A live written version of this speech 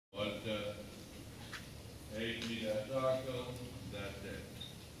circle, that's it.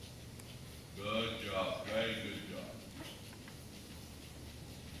 Good job, very good job.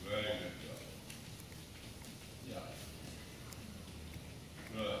 Very good job. Yeah.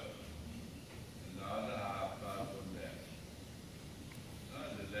 Good. Another half pass from there. Now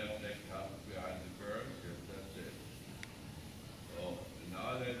the left leg comes behind the curve, yes, that's it. Oh, and now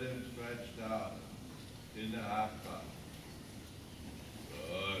let them stretch down in the half pass.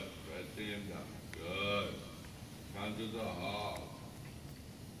 Good, stretching him down. Good. Come to the half.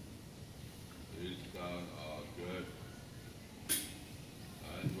 Reach down, oh, good.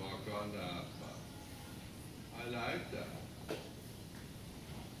 And walk on the half pass. I like that.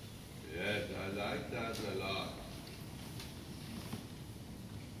 Yes, I like that a lot.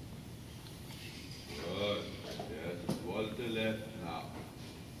 Good. Yes, towards the left now.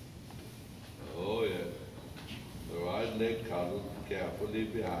 Oh, yes. The right leg cuddles carefully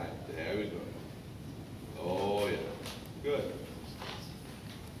behind. There we go. Oh, yes. Good.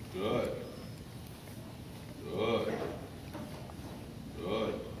 Good. Good.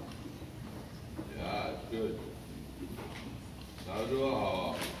 Good. Yeah, it's good. Now do a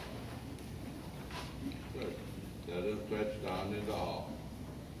half. Good. Let him stretch down in the half.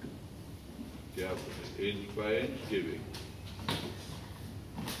 Carefully. Inch by inch giving.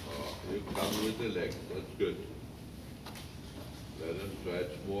 Oh, you come with the legs. That's good. Let him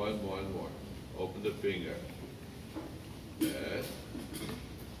stretch more and more and more. Open the fingers. Yes.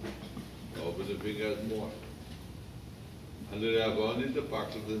 Open the fingers more. And they have only the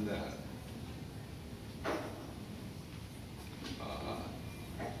buckles in that.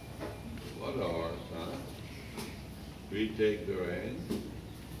 What a horse, huh? We take the reins.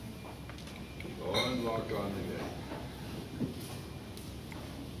 Go and walk on again.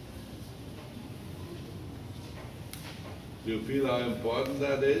 Do you feel how important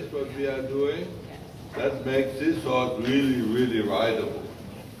that is, what we are doing? That makes this horse really, really rideable.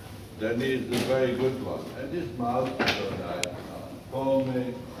 Then he is a very good one. And his mouth is so nice now.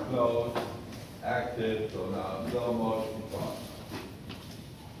 Foaming, close, active, so now slow motion fast.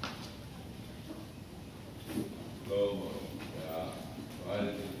 Slow motion, yeah. Right in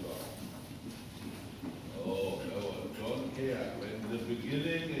his mouth. Oh, no, don't care. When the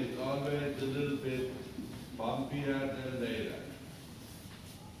beginning is always a little bit bumpier than later.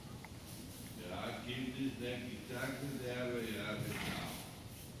 Yeah, keep this neck exactly there where you have it now.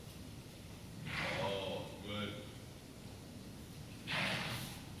 Oh, good.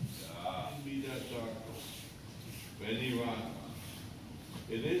 Yeah, be that circle. When he runs.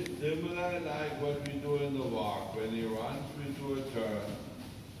 It is similar like what we do in the walk. When he runs, we do a turn.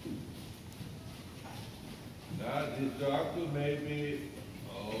 Now, the circle may be,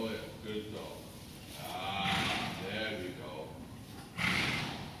 oh, yeah, good though. Ah, there we go.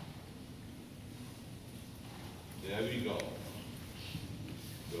 There we go.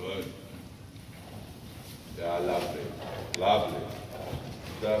 Good. Yeah, lovely. Lovely.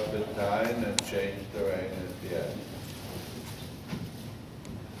 Stop the time and change the rein at the end.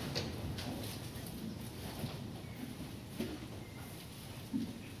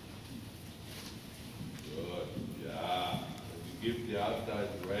 Good. Yeah. Give the outside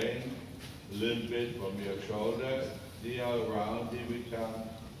rein a little bit from your shoulder. See how round he becomes?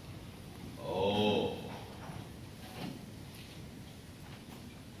 Oh.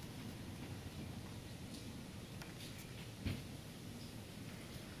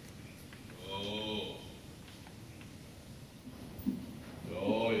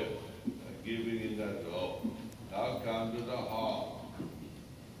 Oh, yes. Giving in that oh. Now come to the half.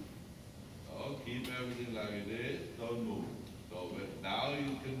 Oh, keep everything like it is. Don't move. So now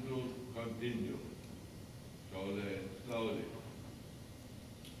you can do continue. Slowly, slowly.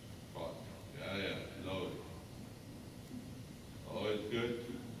 Yeah, yeah, slowly. Oh, it's good.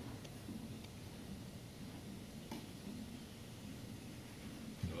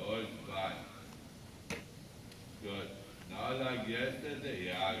 Oh, it's fine. Good. Now like yesterday,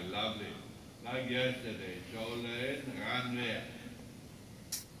 yeah, lovely. Like yesterday, shoulder in, run there.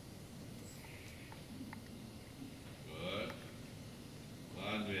 Good.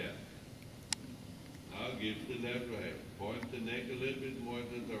 Run there. Now give the left right. Point the neck a little bit more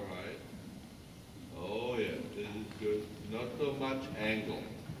to the right. Oh yeah, this is good. Not so much angle.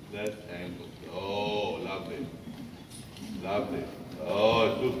 Less angle. Oh, lovely. Lovely.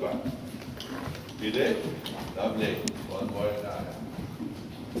 Oh, super. See that? Lovely. One more time.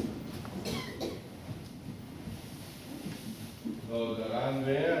 So the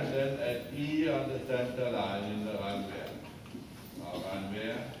runway and then at E on the center line in the runway. Now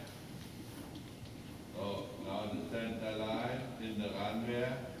runway. Oh, now the center line in the runway.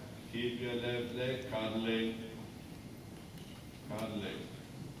 Keep your left leg cuddling. Front leg.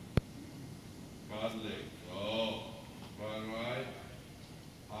 Front leg. Oh, front right.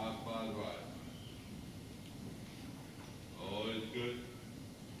 Half front right. Oh, it's good.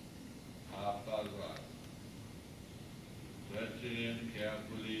 Half front right. Stretch it in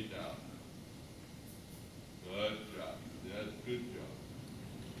carefully down. Good job. That's a good job.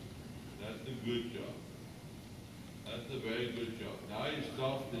 That's a good job. That's a very good job. Now you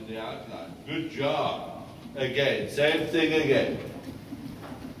soft in the outline. Good job. Again, same thing again.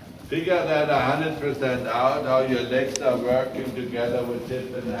 Figure that 100% out, how your legs are working together with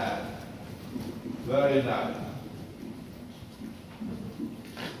hip and hand. Very nice.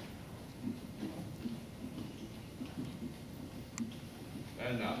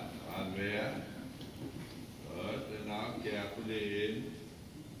 And now, on there. Good. And now carefully in.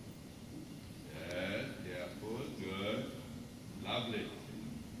 Yes, careful. Good. Lovely.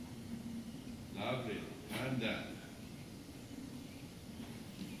 Lovely. And then.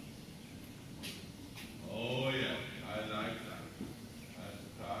 Oh yeah, I like that. And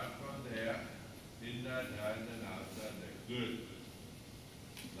start from there, in that hand and outside leg. Good.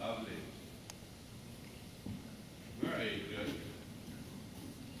 Lovely. Very good.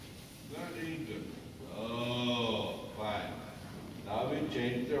 Very good. Oh, fine. Now we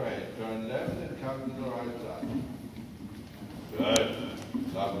change the right. Turn left and come to the right side.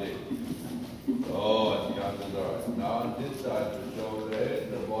 Good. Lovely. Oh, and come to the right. Now on this side, the shoulder,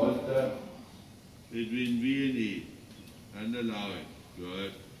 the bolster between V and E. And allow it.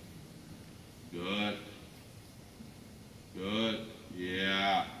 Good. Good. Good.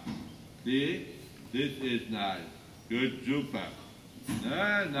 Yeah. See? This is nice. Good. Super.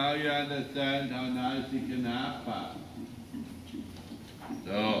 Now you understand how nice you can half pass.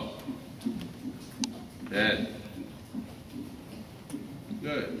 So. Yes.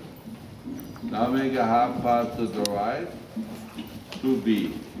 Good. Now make a half pass to the right. To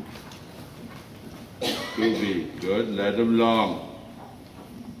B. To B. Good. Let them long.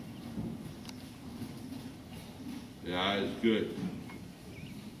 Yeah, it's good.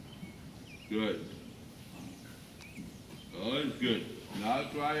 Good. Oh, it's good. Now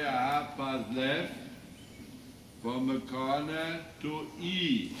try a half pass left from the corner to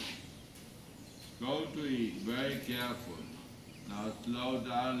E. Go to E. Very careful. Now slow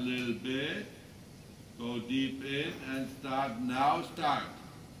down a little bit. Go deep in and start. Now start.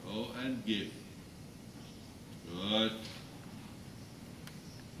 Go and give. Good.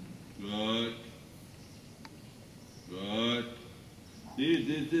 Good. Good. See,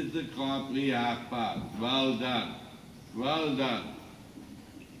 this is the Grand Prix half pass. Well done. Well done.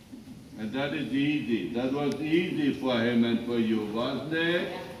 And that is easy. That was easy for him and for you, wasn't it?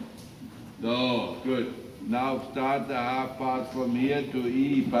 No, good. Now start the half pass from here to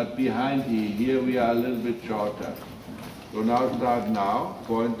E, but behind E. Here we are a little bit shorter. So now start now.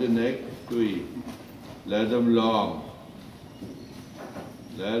 Point the neck to E. Let them long.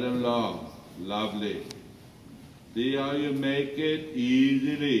 Let them long. Lovely. See how you make it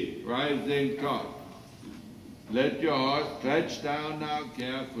easily. Rising top. Let your horse stretch down now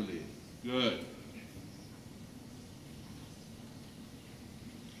carefully. Good.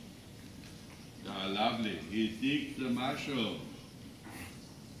 Ah, lovely. He seeks the mushroom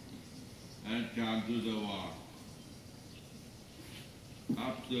and come to the walk.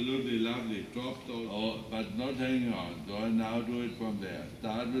 Absolutely lovely. Drop those. Oh, but not hanging on. So now do it from there.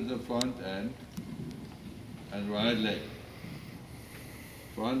 Start with the front end and right leg.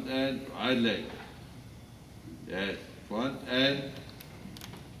 Front end, right leg. Yes. Front end,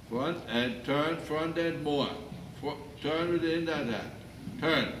 turn front end more. Turn with the in that hand.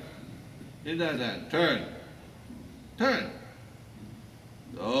 Turn. In that hand. Turn. Turn.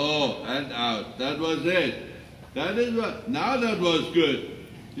 Oh, and out. That was it. That is what, now that was good.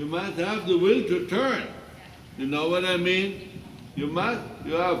 You must have the will to turn. You know what I mean? You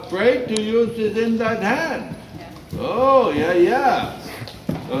are afraid to use it in that hand. Oh, yeah, yeah.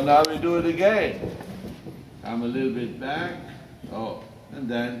 So now we do it again. Come a little bit back. Oh, and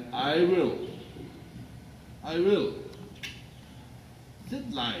then I will. I will. Sit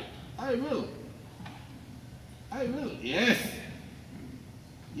light. I will. I will. Yes.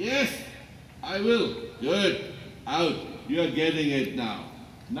 Yes. I will. Good. Out. You are getting it now.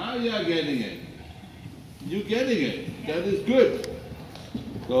 Now you are getting it. You're getting it. That is good.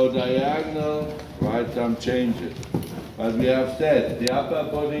 Go diagonal, write some changes. But we have said the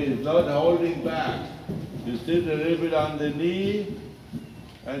upper body is not holding back. You sit a little bit on the knee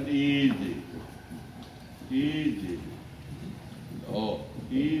and easy. Easy. Oh,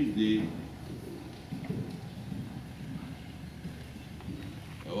 easy.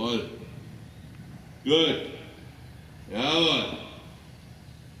 Jawohl. Good. Jawohl.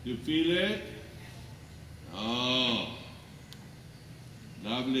 You feel it? Oh,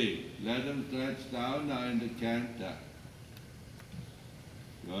 lovely. Let them stretch down now in the canter.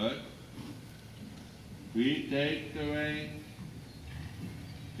 Good. Retake the rein.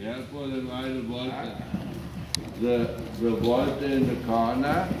 Careful and ride the volta. The volta in the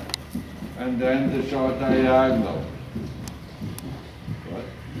corner, and then the short diagonal. Good.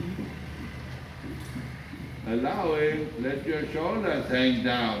 Allowing, let your shoulders hang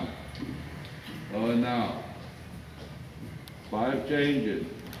down. Oh, now. 5 changes.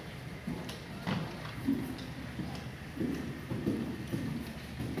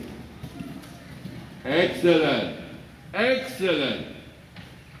 Excellent. Excellent.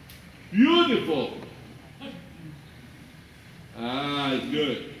 Beautiful. Ah,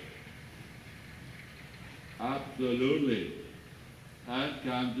 good. Absolutely. And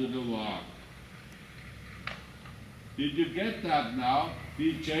come to the walk. Did you get that now?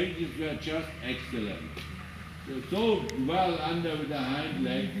 These changes were just excellent. So well under with the hind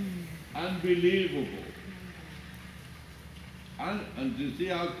leg. Unbelievable. And you see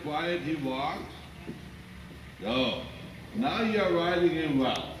how quiet he walks? So, now you're riding him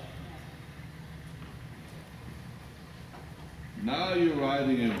well. Now you're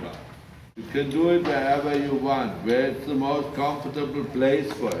riding him well. You can do it wherever you want, where it's the most comfortable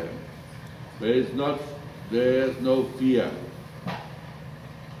place for him, where there's no fear.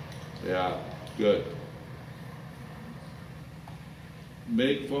 Yeah, good.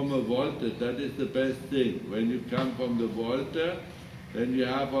 Make from a volta, that is the best thing. When you come from the volta, then you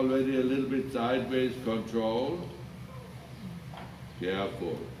have already a little bit sideways control.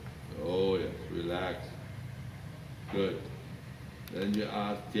 Careful. Oh yes, relax. Good. Then you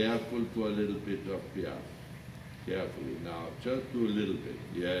are careful for a little bit of piaffe. Carefully now, just do a little bit.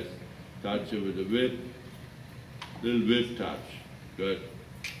 Yes. Touch it with a whip. Little whip touch. Good.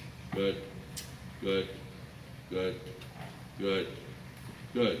 Good. Good. Good. Good.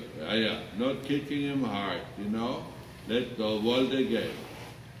 Good. Yeah. Not kicking him hard, you know. Let go. Vault again.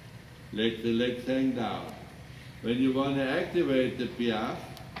 Let the legs hang down. When you want to activate the piaffe,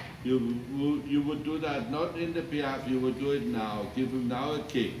 you would do that not in the piaffe, you would do it now. Give him now a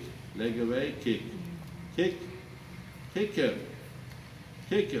kick. Leg away, kick. Kick. Kick him.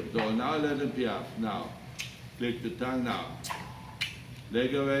 Kick him. So now let him piaffe. Now. Click the tongue now.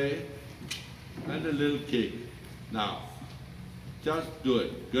 Leg away. And a little kick. Now. Just do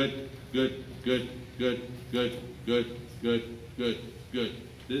it. Good, good, good, good, good, good, good, good, good.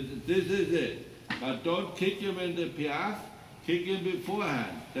 This is it. But don't kick him in the piaffe. Kick him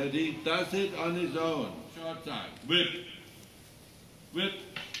beforehand, that he does it on his own. Short side. Whip. Whip.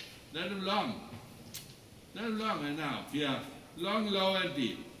 Let him long. Let him long and now. Piaffe. Long, low and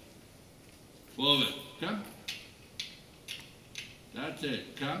deep. Forward. Come. That's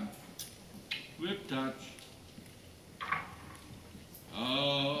it. Come. Whip touch.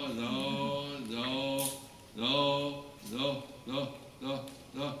 Oh, no, no, no, no, no, no,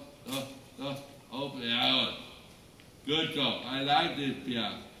 no, no, no. Open it out. Good job. I like this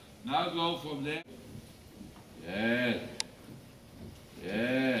piaffe. Now go from there. Yes.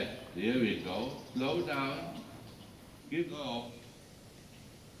 Yes. Here we go. Slow down. Give go.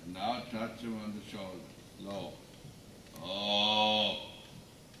 And now touch him on the shoulder. Slow. Oh.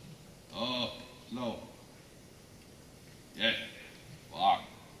 Oh. Slow. Yes. Walk.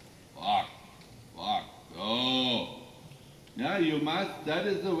 Walk. Walk. Go. Now you must, that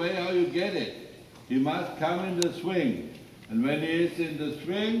is the way how you get it. He must come in the swing. And when he is in the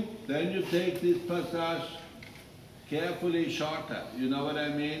swing, then you take this passage carefully shorter. You know what I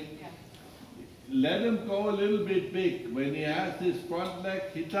mean? Yeah. Let him go a little bit big. When he has his front leg,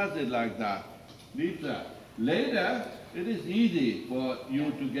 he does it like that. Lisa. Later, it is easy for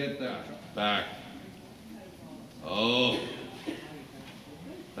you to get that. Back. Oh.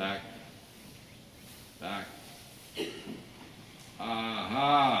 Back. Back.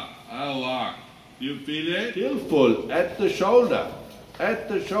 Aha. I walk. You feel it? Skillful at the shoulder. At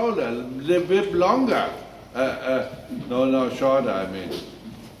the shoulder. The whip longer. No, shorter, I mean.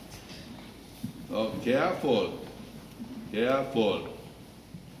 Oh, careful. Careful.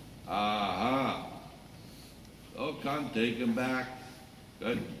 Aha. Oh, come, take him back.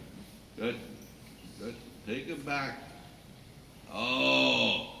 Good. Good. Good. Take him back.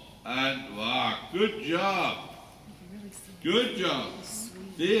 Oh, and walk. Good job. Good job.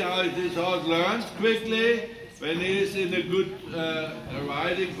 See how this horse learns quickly when he is in a good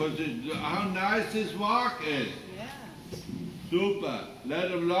riding position. How nice his walk is. Yeah. Super.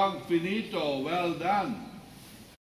 Let him long, finito. Well done.